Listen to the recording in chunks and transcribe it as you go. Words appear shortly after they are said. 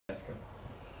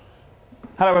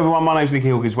Hello everyone, my name's Nicky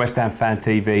Hawkins, West Ham Fan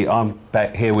TV. I'm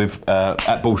back here with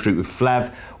at Ball Street with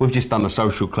Flav. We've just done the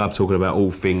social club talking about all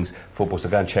things football, so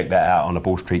go and check that out on the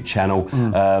Ball Street channel.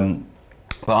 But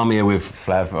I'm here with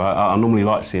Flav. I normally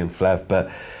like seeing Flav,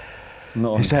 but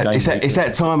it's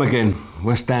that time again.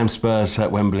 West Ham Spurs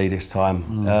at Wembley this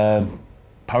time.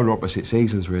 Polar opposite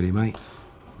seasons, really, mate.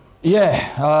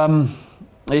 Yeah,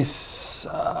 it's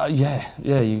you're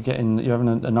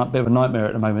having a bit of a nightmare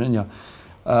at the moment, aren't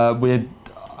you?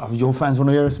 Your fans want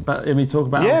to hear me talk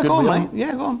about? Yeah, go on, mate.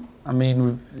 Yeah, go on. I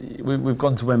mean, we've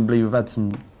gone to Wembley. We've had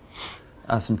some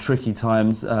tricky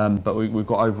times, but we've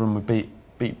got over them. We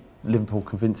beat Liverpool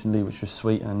convincingly, which was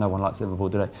sweet, and no one likes Liverpool,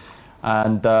 do they?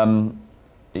 And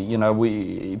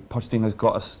Pochettino's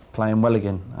got us playing well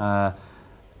again. Yeah,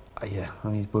 I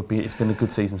mean, it's been a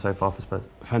good season so far for Spurs.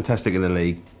 Fantastic in the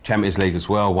league, Champions League as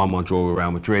well. 1-1 draw with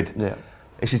Real Madrid. Yeah,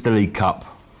 this is the League Cup.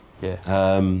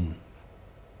 Yeah.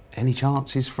 Any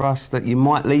chances for us that you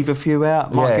might leave a few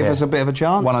out? Might give us a bit of a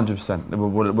chance. 100%.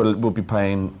 We'll be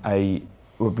playing a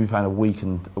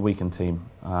weakened team.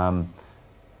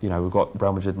 We've got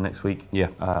Real Madrid next week. Yeah.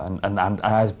 And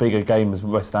as big a game as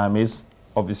West Ham is,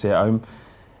 obviously at home,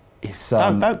 it's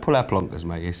don't pull out Plonkers,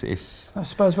 mate. It's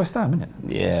Spurs West Ham, isn't it?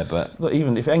 Yeah, but look,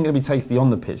 even if it ain't going to be tasty on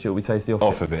the pitch, it'll be tasty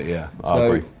off of it. Yeah, I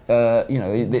agree.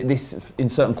 This in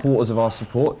certain quarters of our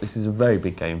support, this is a very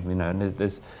big game. And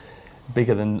there's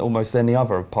bigger than almost any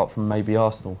other, apart from maybe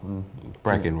Arsenal. And,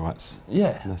 bragging rights.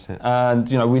 Yeah, that's it. And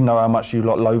we know how much you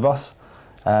lot loathe us,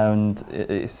 and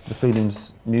it's the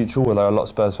feelings mutual. Although a lot of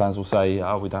Spurs fans will say,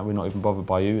 "Oh, we're not even bothered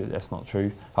by you." That's not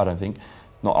true. I don't think.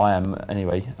 Not I am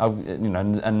anyway.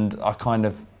 And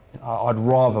I'd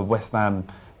rather West Ham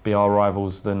be our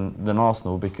rivals than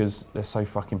Arsenal because they're so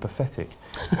fucking pathetic.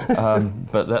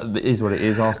 But that is what it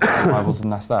is. Arsenal are rivals,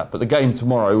 and that's that. But the game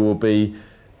tomorrow will be.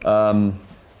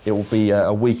 It will be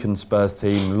a weakened Spurs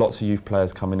team, lots of youth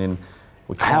players coming in.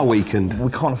 How weakened?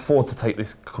 We can't afford to take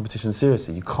this competition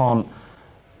seriously. You can't.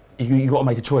 You've got to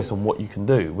make a choice on what you can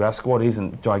do. Our squad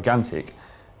isn't gigantic.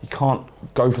 You can't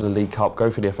go for the League Cup, go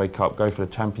for the FA Cup, go for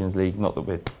the Champions League. Not that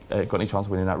we've got any chance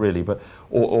of winning that really, but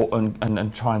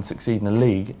and try and succeed in the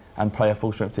league and play a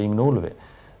full strength team in all of it.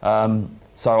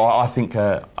 So I think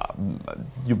there'll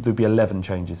be 11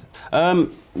 changes.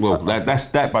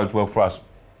 That bodes well for us.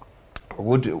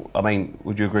 Would you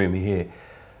agree with me here?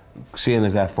 Seeing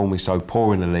as our form is so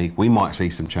poor in the league, we might see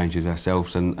some changes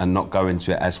ourselves and not go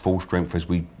into it as full strength as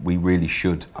we really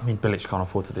should. I mean, Bilic can't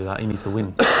afford to do that. He needs to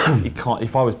win. He can't.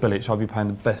 If I was Bilic, I'd be playing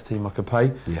the best team I could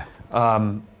play. Yeah.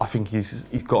 I think he's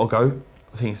got to go.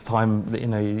 I think it's time that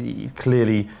he's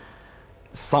clearly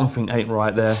something ain't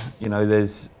right there.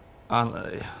 There's.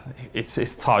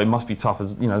 It's tough. It must be tough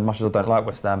as much as I don't like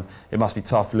West Ham. It must be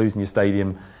tough losing your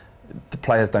stadium. The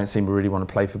players don't seem to really want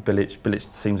to play for Bilic.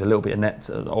 Bilic seems a little bit inept,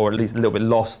 or at least a little bit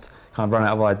lost, kind of run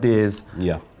out of ideas.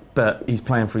 Yeah. But he's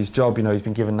playing for his job. He's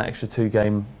been given that extra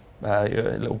 2-game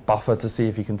little buffer to see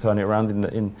if he can turn it around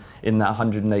in that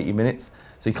 180 minutes.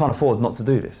 So he can't afford not to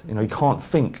do this. He can't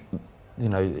think.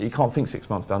 He can't think 6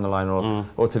 months down the line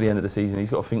or to the end of the season. He's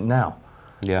got to think now.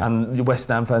 Yeah. And the West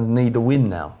Ham fans need the win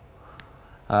now.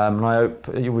 And I hope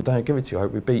we don't give it to you. I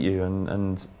hope we beat you,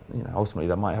 and ultimately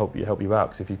that might help you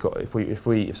out. Because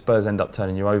if Spurs end up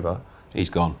turning you over, he's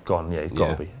gone. Gone, yeah, he's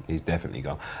got to be. He's definitely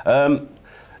gone.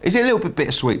 Is it a little bit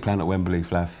bittersweet playing at Wembley,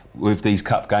 Flav, with these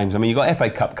cup games? I mean, you've got FA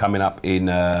Cup coming up in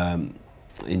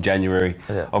January.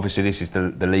 Yeah. Obviously, this is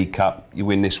the League Cup. You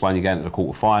win this one, you get into the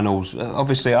quarter-finals.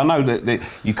 Obviously, I know that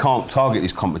you can't target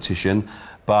this competition,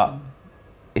 but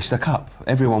it's the cup.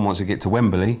 Everyone wants to get to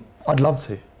Wembley. I'd love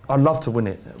to. I'd love to win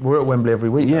it. We're at Wembley every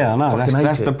week. Yeah, I know.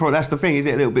 That's the thing. Is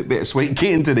it a little bit bittersweet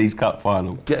getting to these cup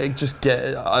finals? Get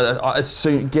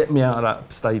me out of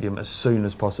that stadium as soon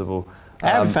as possible. How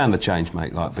have you found the change,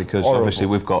 mate? Because horrible. Obviously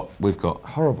we've got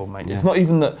horrible, mate. Yeah. It's not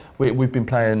even that we've been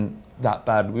playing that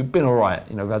bad. We've been all right.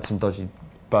 We've had some dodgy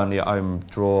Burnley at home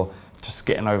draw, just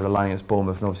getting over the line against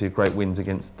Bournemouth, and obviously great wins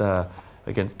against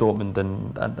Dortmund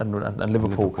and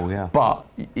Liverpool. Yeah. But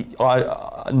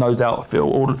I no doubt feel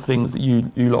all the things that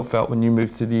you lot felt when you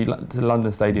moved to the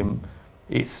London Stadium.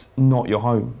 It's not your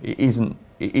home. It isn't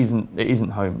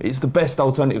home. It's the best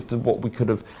alternative to what we could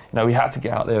have. We had to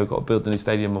get out there. We've got to build a new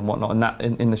stadium and whatnot. And that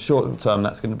in the short term,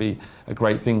 that's going to be a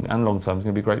great thing, and long term, it's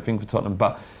going to be a great thing for Tottenham.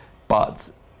 But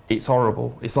it's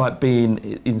horrible. It's like being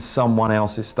in someone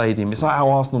else's stadium. It's like how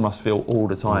Arsenal must feel all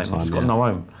the time. They've just got no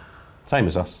home. Same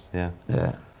as us, yeah.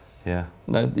 Yeah. Yeah.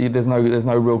 No, there's no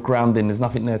real grounding. There's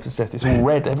nothing there to suggest it's all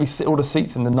red. All the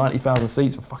seats in the 90,000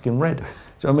 seats are fucking red. Do you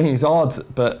know what I mean? It's hard,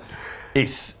 but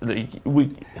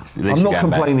I'm not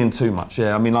complaining too much.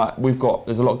 Yeah, I mean,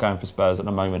 there's a lot going for Spurs at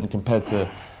the moment, and compared to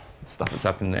stuff that's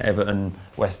happening at Everton,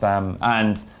 West Ham,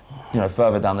 and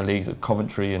further down the leagues at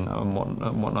Coventry and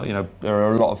whatnot. There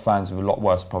are a lot of fans with a lot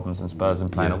worse problems than Spurs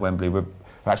and playing at Wembley. We're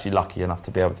actually lucky enough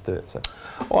to be able to do it. So,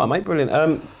 all right, mate, brilliant.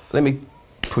 Let me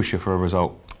push you for a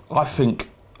result. I think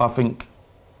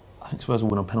Spurs will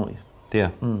win on penalties.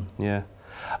 Yeah, yeah.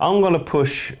 I'm going to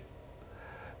push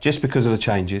just because of the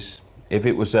changes. If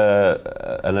it was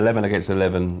an 11 against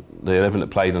 11, the 11 that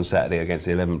played on Saturday against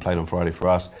the 11 played on Friday for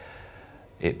us,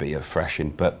 it'd be a thrashing.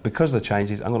 But because of the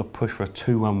changes, I'm going to push for a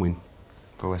 2-1 win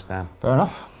for West Ham. Fair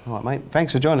enough. All right, mate.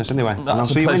 Thanks for joining us anyway.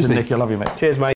 That's a pleasure, Nicky. I love you, mate. Cheers, mate.